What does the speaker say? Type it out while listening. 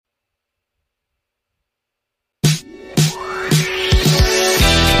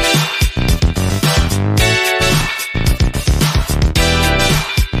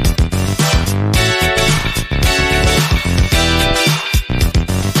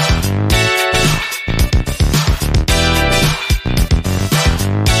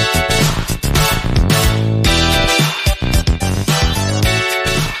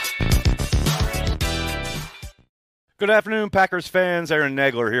Good afternoon, Packers fans. Aaron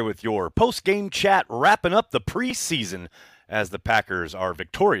Nagler here with your post-game chat, wrapping up the preseason as the Packers are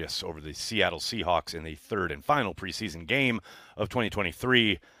victorious over the Seattle Seahawks in the third and final preseason game of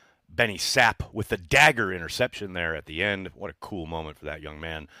 2023. Benny Sapp with the dagger interception there at the end. What a cool moment for that young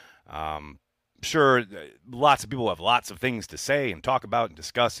man. Sure, lots of people have lots of things to say and talk about and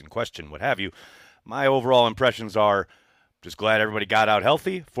discuss and question, what have you. My overall impressions are just glad everybody got out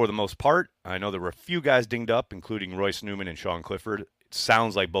healthy for the most part. I know there were a few guys dinged up, including Royce Newman and Sean Clifford. It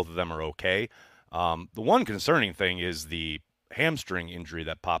sounds like both of them are okay. The one concerning thing is the hamstring injury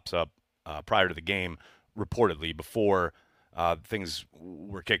that pops up prior to the game, reportedly, before things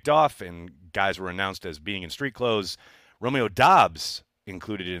were kicked off and guys were announced as being in street clothes. Romeo Doubs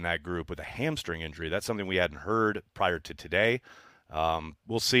included in that group with a hamstring injury. That's something we hadn't heard prior to today.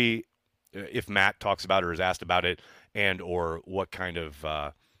 We'll see if Matt talks about it or is asked about it, and or what kind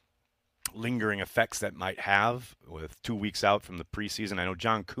of lingering effects that might have with 2 weeks out from the preseason. I know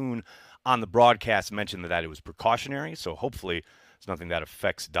John Kuhn on the broadcast mentioned that it was precautionary, so hopefully it's nothing that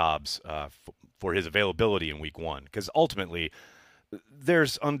affects Dobbs for his availability in week one, because ultimately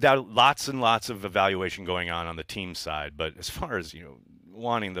there's undoubtedly lots and lots of evaluation going on the team side, but as far as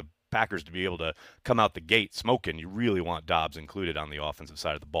wanting the Packers to be able to come out the gate smoking, you really want Dobbs included on the offensive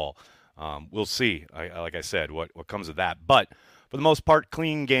side of the ball. We'll see, like I said, what comes of that. But for the most part,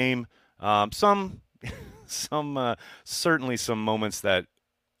 clean game. Some certainly some moments that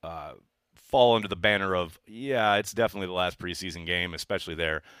fall under the banner of, yeah, it's definitely the last preseason game, especially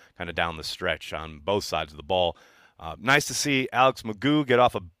there kind of down the stretch on both sides of the ball. Nice to see Alex Magoo get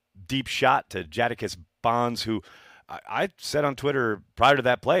off a deep shot to Jadakiss Bonds, who I said on Twitter prior to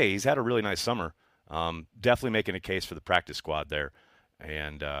that play, he's had a really nice summer. Definitely making a case for the practice squad there.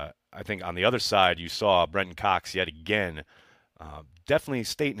 And I think on the other side, you saw Brenton Cox yet again definitely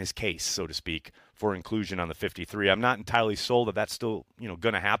stating his case, so to speak, for inclusion on the 53. I'm not entirely sold that that's still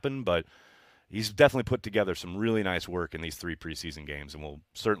going to happen, but he's definitely put together some really nice work in these three preseason games, and will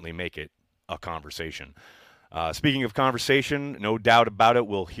certainly make it a conversation. Speaking of conversation, no doubt about it,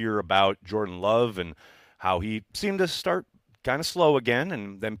 we'll hear about Jordan Love and how he seemed to start kind of slow again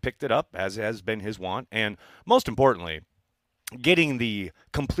and then picked it up, as has been his wont. And most importantly, getting the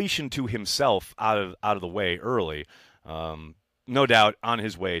completion to himself out of the way early, no doubt on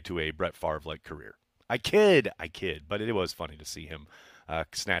his way to a Brett Favre-like career. I kid, but it was funny to see him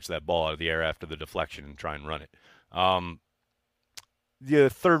snatch that ball out of the air after the deflection and try and run it. The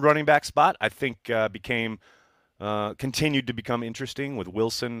third running back spot, I think, continued to become interesting with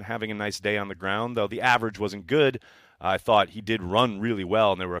Wilson having a nice day on the ground, though the average wasn't good. I thought he did run really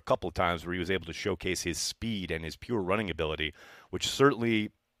well, and there were a couple of times where he was able to showcase his speed and his pure running ability, which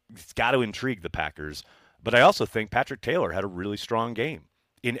certainly has got to intrigue the Packers. But I also think Patrick Taylor had a really strong game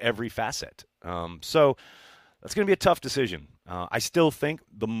in every facet. So that's going to be a tough decision. I still think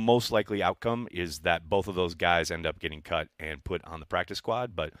the most likely outcome is that both of those guys end up getting cut and put on the practice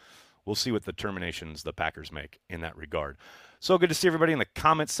squad, but we'll see what determinations the Packers make in that regard. So good to see everybody in the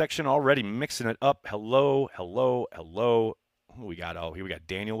comments section already mixing it up. Hello. Who we got? Oh, here we got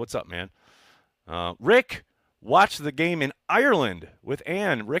Daniel. What's up, man? Rick, watched the game in Ireland with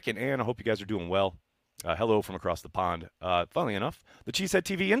Ann. Rick and Ann, I hope you guys are doing well. Hello from across the pond. Funnily enough, the Cheesehead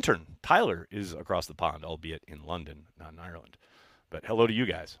TV intern, Tyler, is across the pond, albeit in London, not in Ireland. But hello to you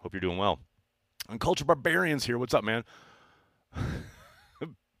guys. Hope you're doing well. And Culture Barbarians here. What's up, man?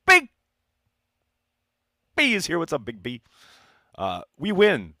 Big B is here. What's up, Big B? We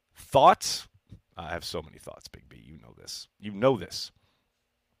win. Thoughts? I have so many thoughts, Big B. You know this.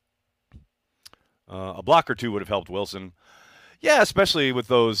 A block or two would have helped Wilson. Yeah, especially with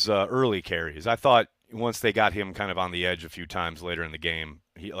those early carries. I thought once they got him kind of on the edge a few times later in the game,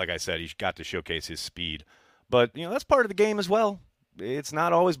 like I said, he got to showcase his speed. But, that's part of the game as well. It's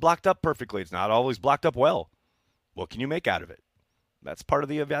not always blocked up perfectly. It's not always blocked up well. What can you make out of it? That's part of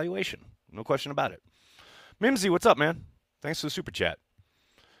the evaluation. No question about it. Mimsy, what's up, man? Thanks for the super chat.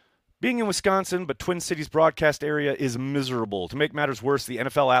 Being in Wisconsin, but Twin Cities broadcast area is miserable. To make matters worse, the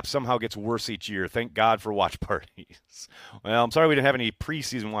NFL app somehow gets worse each year. Thank God for watch parties. Well, I'm sorry we didn't have any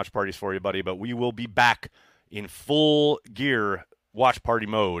preseason watch parties for you, buddy, but we will be back in full gear watch party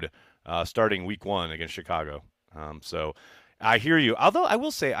mode starting week one against Chicago. So I hear you. Although I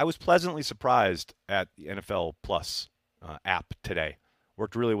will say I was pleasantly surprised at the NFL Plus app today.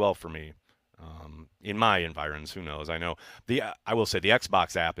 Worked really well for me. In my environs, who knows? I know I will say the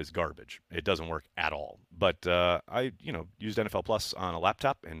Xbox app is garbage. It doesn't work at all. But I used NFL Plus on a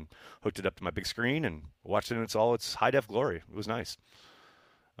laptop and hooked it up to my big screen and watched it in its high def glory. It was nice.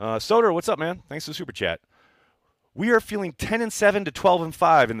 Soder, what's up, man? Thanks for the super chat. We are feeling 10-7 to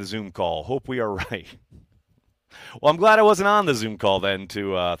 12-5 in the Zoom call. Hope we are right. Well, I'm glad I wasn't on the Zoom call then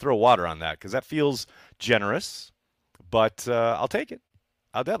to throw water on that because that feels generous, but I'll take it.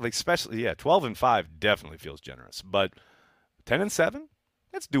 I'll definitely, especially, yeah, 12-5 definitely feels generous, but 10-7,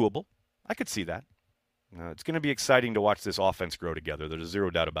 that's doable. I could see that. It's going to be exciting to watch this offense grow together. There's zero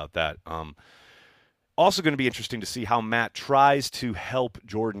doubt about that. Also going to be interesting to see how Matt tries to help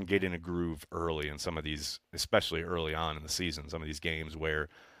Jordan get in a groove early in some of these, especially early on in the season, some of these games where,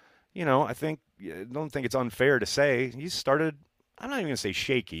 I don't think it's unfair to say he started, I'm not even going to say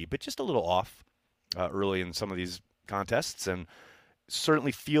shaky, but just a little off early in some of these contests. And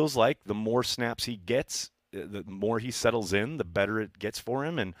certainly feels like the more snaps he gets, the more he settles in, the better it gets for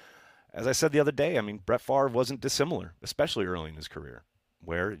him. And as I said the other day, I mean, Brett Favre wasn't dissimilar, especially early in his career,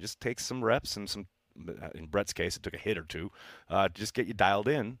 where it just takes some reps and some, in Brett's case, it took a hit or two, just get you dialed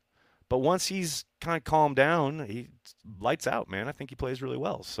in. But once he's kind of calmed down, he lights out, man. I think he plays really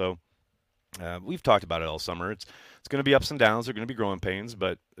well. So we've talked about it all summer. It's going to be ups and downs. There are going to be growing pains,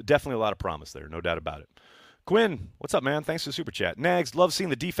 but definitely a lot of promise there, no doubt about it. Quinn, what's up, man? Thanks for the super chat. Nags, love seeing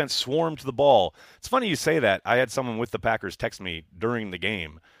the defense swarm to the ball. It's funny you say that. I had someone with the Packers text me during the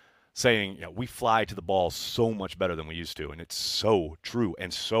game saying, we fly to the ball so much better than we used to, and it's so true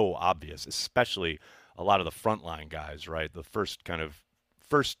and so obvious, especially a lot of the frontline guys, right? The first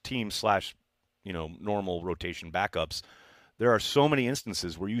team / normal rotation backups. There are so many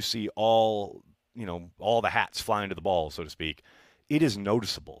instances where you see all the hats flying to the ball, so to speak. It is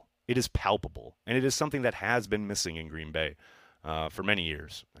noticeable. It is palpable, and it is something that has been missing in Green Bay for many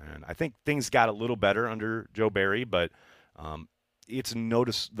years. And I think things got a little better under Joe Barry, but the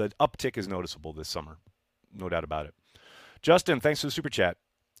uptick is noticeable this summer, no doubt about it. Justin, thanks for the super chat.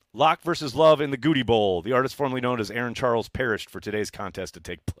 Locke versus Love in the Goody Bowl. The artist formerly known as Aaron Charles perished for today's contest to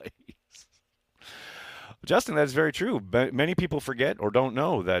take place. Justin, that is very true. But many people forget or don't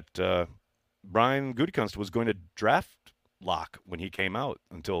know that Brian Gutekunst was going to draft Locke when he came out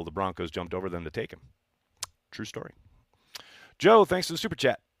until the Broncos jumped over them to take him. True story. Joe, thanks for the super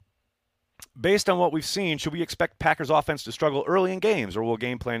chat. Based on what we've seen, should we expect Packers offense to struggle early in games, or will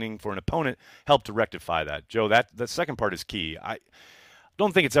game planning for an opponent help to rectify that? Joe, that second part is key. I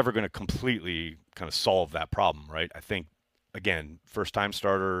don't think it's ever going to completely kind of solve that problem, right? I think, again, first-time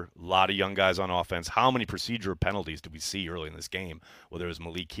starter, a lot of young guys on offense. How many procedural penalties did we see early in this game? Whether it was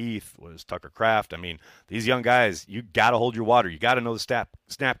Malik Heath, whether it was Tucker Kraft. I mean, these young guys, you got to hold your water. You got to know the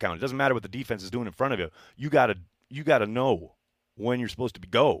snap count. It doesn't matter what the defense is doing in front of you. You got to know when you're supposed to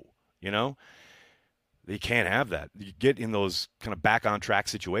go, You can't have that. You get in those kind of back-on-track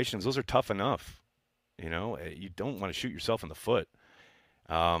situations. Those are tough enough. You don't want to shoot yourself in the foot.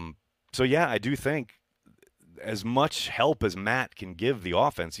 So, yeah, I do think as much help as Matt can give the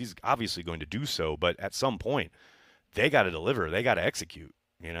offense, he's obviously going to do so. But at some point, they got to deliver. They got to execute,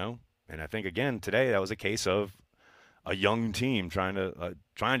 And I think, again, today that was a case of a young team trying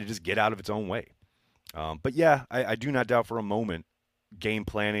to just get out of its own way. But, yeah, I do not doubt for a moment game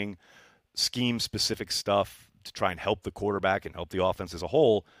planning, scheme-specific stuff to try and help the quarterback and help the offense as a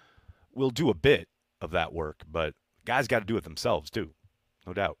whole will do a bit of that work. But guys got to do it themselves, too.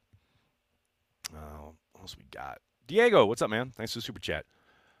 No doubt. What else we got? Diego, what's up, man? Thanks for the super chat.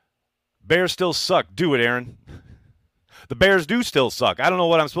 Bears still suck. Do it, Aaron. The Bears do still suck. I don't know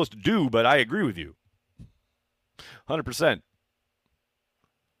what I'm supposed to do, but I agree with you. 100%.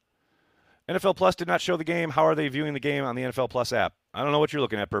 NFL Plus did not show the game. How are they viewing the game on the NFL Plus app? I don't know what you're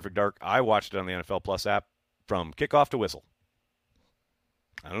looking at, Perfect Dark. I watched it on the NFL Plus app from kickoff to whistle.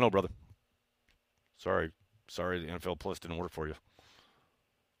 I don't know, brother. Sorry, the NFL Plus didn't work for you.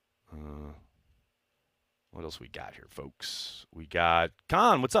 What else we got here, folks? We got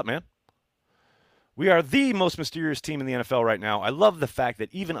Khan. What's up, man? We are the most mysterious team in the NFL right now. I love the fact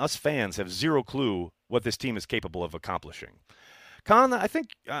that even us fans have zero clue what this team is capable of accomplishing. Khan, I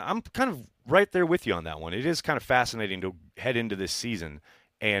think I'm kind of right there with you on that one. It is kind of fascinating to head into this season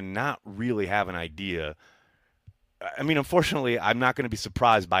and not really have an idea. I mean, unfortunately, I'm not going to be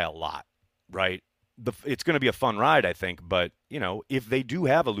surprised by a lot, right? It's going to be a fun ride, I think. But, if they do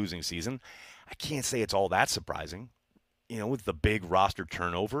have a losing season, I can't say it's all that surprising, with the big roster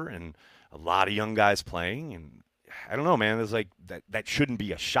turnover and a lot of young guys playing. And I don't know, man. It's like that shouldn't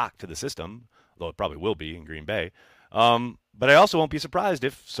be a shock to the system, though it probably will be in Green Bay. But I also won't be surprised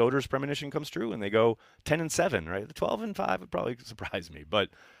if Soder's premonition comes true and they go 10-7, right? The 12-5 would probably surprise me. But,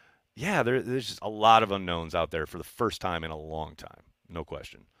 yeah, there's just a lot of unknowns out there for the first time in a long time. No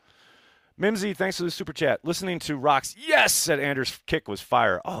question. Mimsy, thanks for the super chat. Listening to Rocks, yes, said Anders' kick was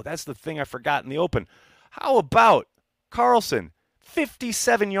fire. Oh, that's the thing I forgot in the open. How about Carlson,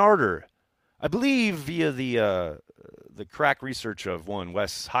 57-yarder? I believe via the the crack research of one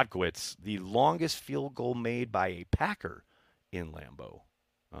Wes Hodkowitz, the longest field goal made by a Packer in Lambeau,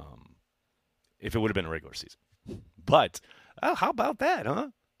 if it would have been a regular season. But how about that, huh?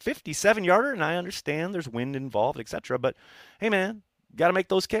 57-yarder, and I understand there's wind involved, etc. But hey, man, got to make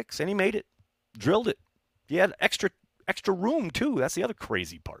those kicks, and he made it, drilled it. He had extra room too. That's the other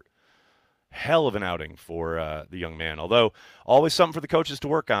crazy part. Hell of an outing for the young man. Although always something for the coaches to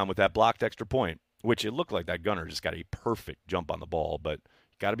work on with that blocked extra point, which it looked like that gunner just got a perfect jump on the ball, but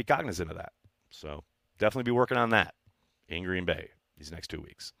you got to be cognizant of that. So definitely be working on that in Green Bay these next 2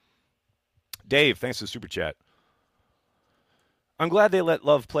 weeks. Dave, thanks for the super chat. I'm glad they let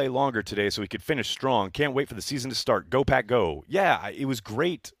Love play longer today so he could finish strong. Can't wait for the season to start. Go, Pack, go. Yeah, it was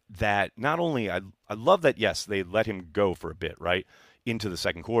great that not only I love that, yes, they let him go for a bit, right, into the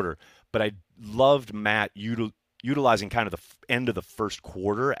second quarter, but I loved Matt utilizing kind of the end of the first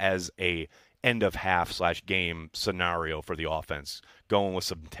quarter as a end-of-half/game scenario for the offense, going with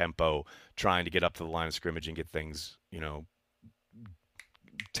some tempo, trying to get up to the line of scrimmage and get things,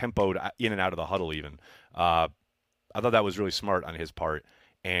 tempoed in and out of the huddle even. I thought that was really smart on his part,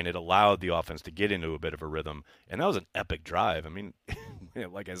 and it allowed the offense to get into a bit of a rhythm. And that was an epic drive. I mean,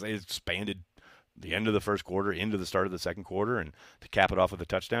 like I say, it expanded the end of the first quarter into the start of the second quarter, and to cap it off with a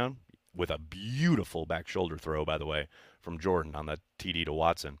touchdown with a beautiful back shoulder throw, by the way, from Jordan on that TD to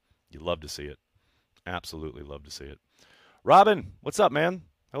Watson. You love to see it. Absolutely love to see it. Robin, what's up, man?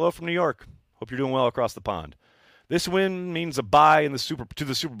 Hello from New York. Hope you're doing well across the pond. This win means a bye to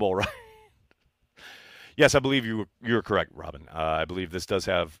the Super Bowl, right? Yes, I believe you're correct, Robin. I believe this does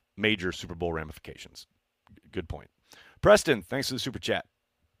have major Super Bowl ramifications. Good point. Preston, thanks for the super chat.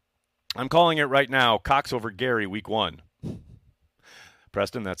 I'm calling it right now. Cox over Gary, week 1.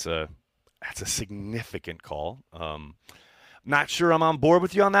 Preston, that's a significant call. Not sure I'm on board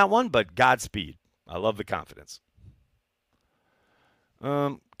with you on that one, but Godspeed. I love the confidence.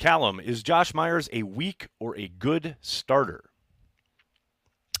 Callum, is Josh Myers a weak or a good starter?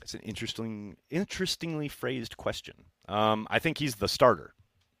 It's an interestingly phrased question. I think he's the starter.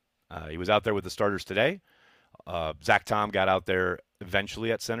 He was out there with the starters today. Zach Tom got out there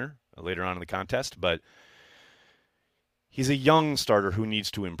eventually at center later on in the contest, but he's a young starter who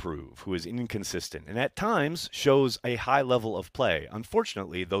needs to improve, who is inconsistent, and at times shows a high level of play.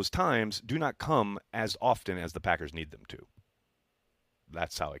 Unfortunately, those times do not come as often as the Packers need them to.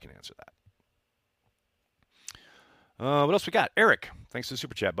 That's how I can answer that. What else we got? Eric, thanks for the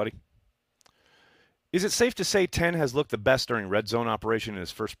super chat, buddy. Is it safe to say 10 has looked the best during red zone operation in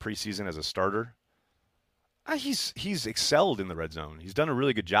his first preseason as a starter? He's excelled in the red zone. He's done a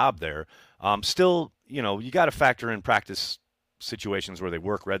really good job there. Still, you got to factor in practice situations where they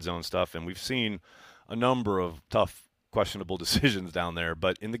work red zone stuff, and we've seen a number of tough, questionable decisions down there.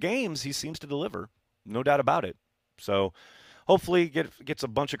 But in the games, he seems to deliver, no doubt about it. So hopefully gets a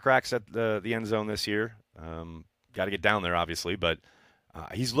bunch of cracks at the end zone this year. Got to get down there, obviously, but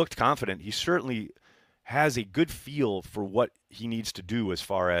he's looked confident. He certainly has a good feel for what he needs to do as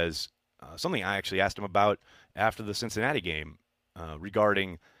far as something I actually asked him about after the Cincinnati game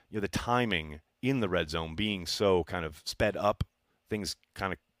regarding the timing in the red zone being so kind of sped up. Things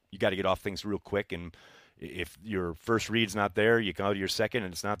kind of, you got to get off things real quick, and if your first read's not there, you go to your second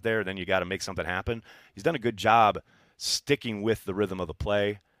and it's not there, then you got to make something happen. He's done a good job sticking with the rhythm of the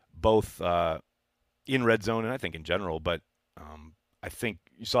play, both in red zone and I think in general, but I think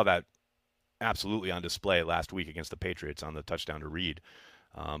you saw that absolutely on display last week against the Patriots on the touchdown to Reed.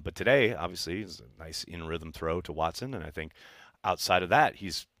 But today, obviously, is a nice in-rhythm throw to Watson, and I think outside of that,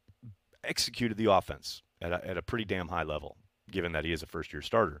 he's executed the offense at a pretty damn high level, given that he is a first-year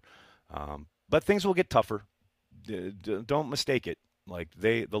starter. But things will get tougher. Don't mistake it. Like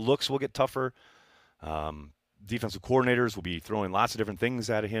the looks will get tougher. Defensive coordinators will be throwing lots of different things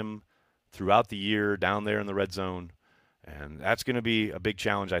at him throughout the year down there in the red zone. And that's going to be a big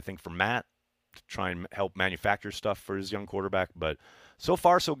challenge, I think, for Matt to try and help manufacture stuff for his young quarterback. But so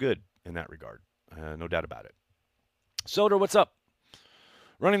far, so good in that regard. No doubt about it. Soder, what's up?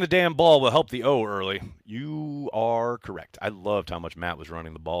 Running the damn ball will help the O early. You are correct. I loved how much Matt was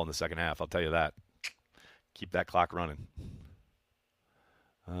running the ball in the second half. I'll tell you that. Keep that clock running.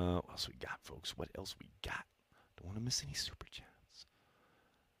 What else we got, folks? What else we got? Don't want to miss any super chats.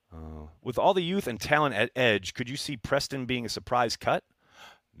 With all the youth and talent at edge, could you see Preston being a surprise cut?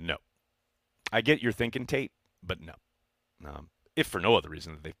 No. I get your thinking, Tate, but no. If for no other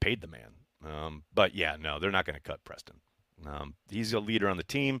reason that they've paid the man. But, yeah, no, they're not going to cut Preston. He's a leader on the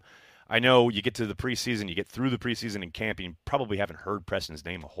team. I know you get to the preseason, you get through the preseason in camp, and you probably haven't heard Preston's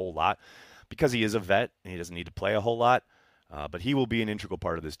name a whole lot because he is a vet and he doesn't need to play a whole lot. But he will be an integral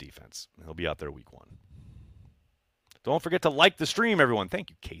part of this defense. He'll be out there week 1. Don't forget to like the stream, everyone. Thank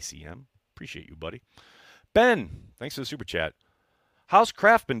you, KCM. Appreciate you, buddy. Ben, thanks for the super chat. How's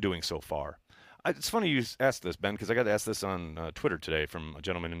Kraft been doing so far? It's funny you asked this, Ben, because I got asked this on Twitter today from a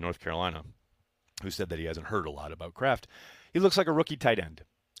gentleman in North Carolina who said that he hasn't heard a lot about Kraft. He looks like a rookie tight end.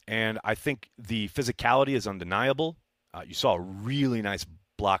 And I think the physicality is undeniable. You saw a really nice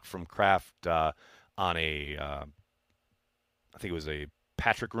block from Kraft on I think it was a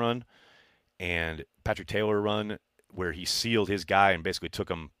Patrick Taylor run, where he sealed his guy and basically took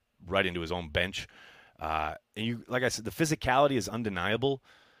him right into his own bench. Like I said, the physicality is undeniable,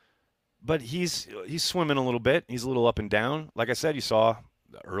 but he's swimming a little bit. He's a little up and down. Like I said, you saw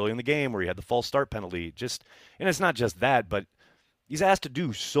early in the game where he had the false start penalty. And it's not just that, but he's asked to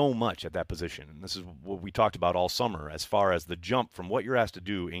do so much at that position. And this is what we talked about all summer as far as the jump from what you're asked to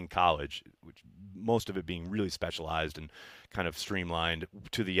do in college, which most of it being really specialized and kind of streamlined,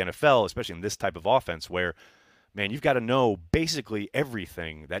 to the NFL, especially in this type of offense where, man, you've got to know basically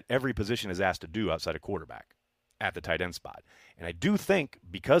everything that every position is asked to do outside of quarterback at the tight end spot. And I do think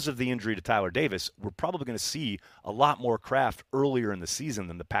because of the injury to Tyler Davis, we're probably going to see a lot more Kraft earlier in the season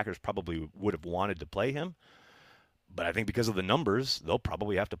than the Packers probably would have wanted to play him. But I think because of the numbers, they'll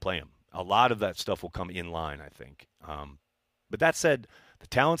probably have to play him. A lot of that stuff will come in line, I think. But that said, the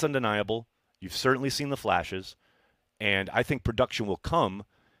talent's undeniable. You've certainly seen the flashes. And I think production will come.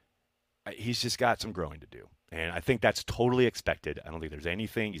 He's just got some growing to do. And I think that's totally expected. I don't think there's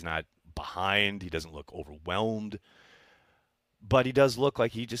anything. He's not behind. He doesn't look overwhelmed. But he does look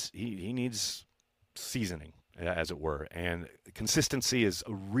like he needs seasoning, as it were. And consistency is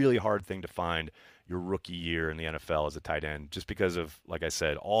a really hard thing to find your rookie year in the NFL as a tight end, just because of, like I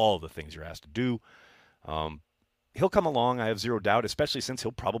said, all the things you're asked to do. He'll come along, I have zero doubt, especially since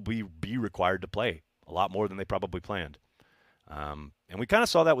he'll probably be required to play a lot more than they probably planned. And we kind of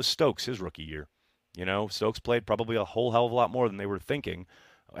saw that with Stokes his rookie year. You know, Stokes played probably a whole hell of a lot more than they were thinking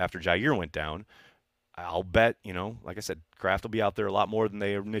after Jair went down. I'll bet, like I said, Kraft will be out there a lot more than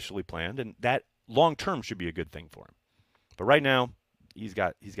they initially planned, and that long-term should be a good thing for him. But right now, he's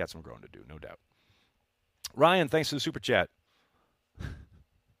got some growing to do, no doubt. Ryan, thanks for the super chat.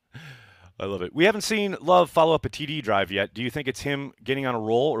 I love it. We haven't seen Love follow up a TD drive yet. Do you think it's him getting on a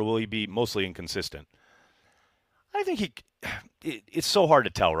roll, or will he be mostly inconsistent? I think it's so hard to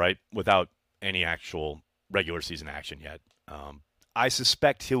tell, right, without any actual regular season action yet. I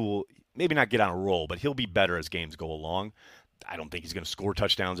suspect he will maybe not get on a roll, but he'll be better as games go along. I don't think he's going to score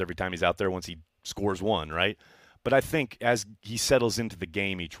touchdowns every time he's out there once he scores one, right? But I think as he settles into the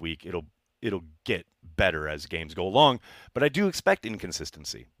game each week, it'll get better as games go along. But I do expect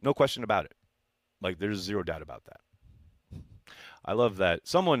inconsistency. No question about it. Like, there's zero doubt about that. I love that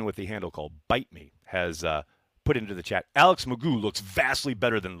someone with the handle called Bite Me has put into the chat, Alex Magoo looks vastly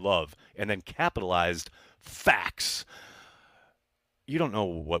better than Love, and then capitalized facts. You don't know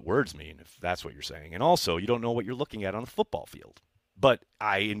what words mean, if that's what you're saying. And also, you don't know what you're looking at on the football field. But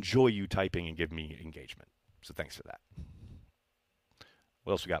I enjoy you typing and giving me engagement. So thanks for that.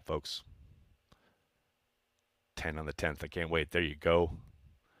 What else we got, folks? 10 on the 10th. I can't wait. There you go.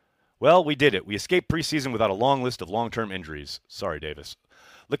 Well, we did it. We escaped preseason without a long list of long-term injuries. Sorry, Davis.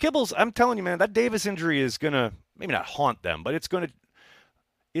 The Kibbles, I'm telling you, man, that Davis injury is going to maybe not haunt them, but it's going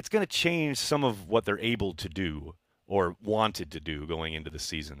to change some of what they're able to do or wanted to do going into the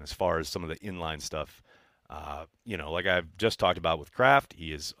season as far as some of the inline stuff. Like I've just talked about with Kraft,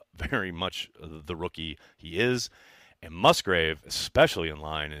 he is very much the rookie he is. And Musgrave, especially in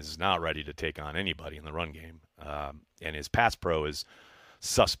line, is not ready to take on anybody in the run game. And his pass pro is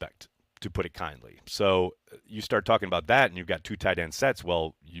suspect, to put it kindly. So you start talking about that and you've got two tight end sets.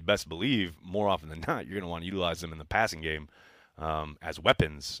 Well, you best believe more often than not, you're going to want to utilize them in the passing game as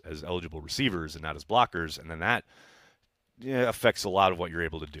weapons, as eligible receivers and not as blockers. And then that affects a lot of what you're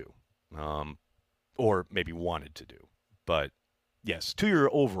able to do or maybe wanted to do. But yes, to your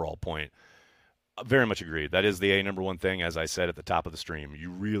overall point, very much agreed. That is the number one thing, as I said at the top of the stream. You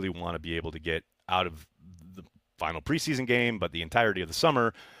really want to be able to get out of the final preseason game, but the entirety of the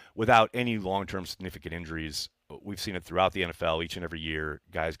summer without any long-term significant injuries. We've seen it throughout the NFL each and every year.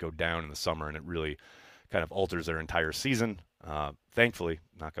 Guys go down in the summer, and it really kind of alters their entire season. Thankfully,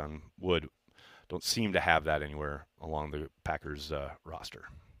 knock on wood, don't seem to have that anywhere along the Packers roster.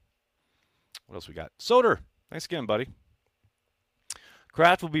 What else we got? Soder, thanks again, buddy.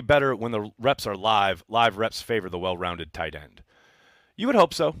 Kraft will be better when the reps are live. Live reps favor the well-rounded tight end. You would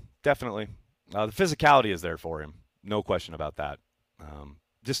hope so, definitely. The physicality is there for him. No question about that.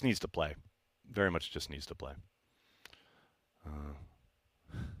 Just needs to play. Very much just needs to play.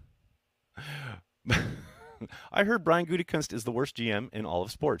 I heard Brian Gutekunst is the worst GM in all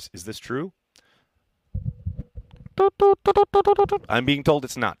of sports. Is this true? I'm being told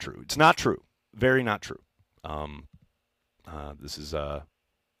it's not true. It's not true. Very not true. This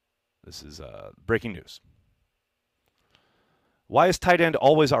is breaking news. Why is tight end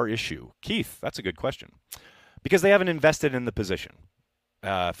always our issue? Keith, that's a good question. Because they haven't invested in the position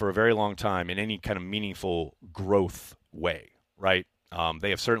for a very long time in any kind of meaningful growth way, right? They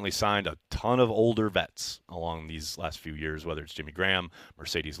have certainly signed a ton of older vets along these last few years, whether it's Jimmy Graham,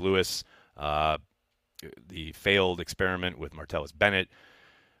 Mercedes Lewis, the failed experiment with Martellus Bennett.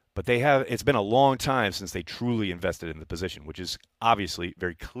 But it's been a long time since they truly invested in the position, which is obviously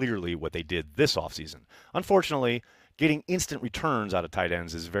very clearly what they did this offseason. Unfortunately, getting instant returns out of tight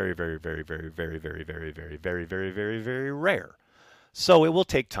ends is very, very, very, very, very, very, very, very, very, very, very, very rare. So it will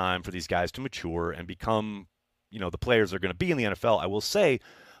take time for these guys to mature and become, the players they're going to be in the NFL. I will say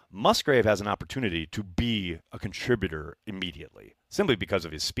Musgrave has an opportunity to be a contributor immediately, simply because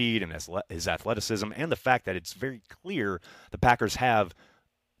of his speed and his athleticism and the fact that it's very clear the Packers have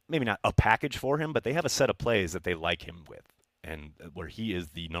maybe not a package for him, but they have a set of plays that they like him with and where he is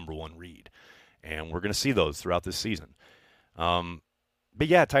the number one read. And we're going to see those throughout this season. But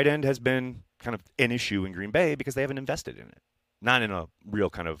yeah, tight end has been kind of an issue in Green Bay because they haven't invested in it. Not in a real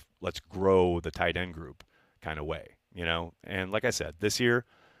kind of let's grow the tight end group kind of way, And like I said, this year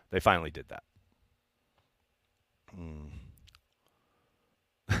they finally did that.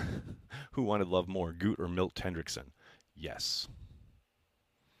 Who wanted love more, Goot or Milt Hendrickson? Yes.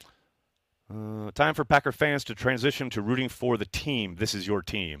 Time for Packer fans to transition to rooting for the team. This is your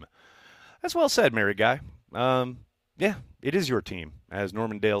team. That's well said, Mary Guy. Yeah, it is your team, as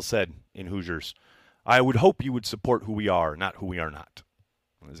Norman Dale said in Hoosiers. I would hope you would support who we are, not who we are not.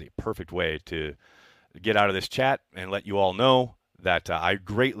 That is a perfect way to get out of this chat and let you all know that I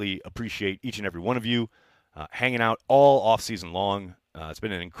greatly appreciate each and every one of you hanging out all offseason long. It's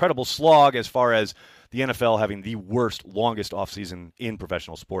been an incredible slog as far as the NFL having the worst, longest offseason in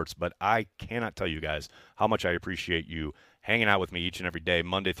professional sports, but I cannot tell you guys how much I appreciate you hanging out with me each and every day,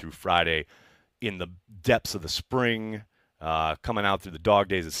 Monday through Friday, in the depths of the spring, coming out through the dog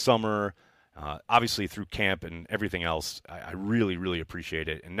days of summer, obviously through camp and everything else. I really, really appreciate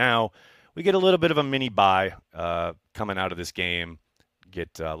it. And now we get a little bit of a mini bye coming out of this game,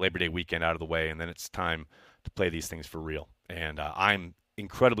 get Labor Day weekend out of the way, and then it's time to play these things for real. And I'm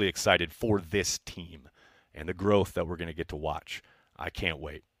incredibly excited for this team and the growth that we're going to get to watch. I can't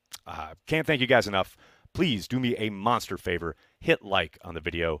wait. Can't thank you guys enough. Please do me a monster favor. Hit like on the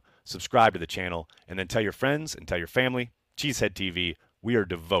video, subscribe to the channel, and then tell your friends and tell your family. Cheesehead TV, we are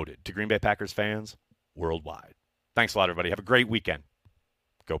devoted to Green Bay Packers fans worldwide. Thanks a lot, everybody. Have a great weekend.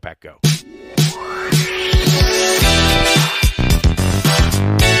 Go Pack Go.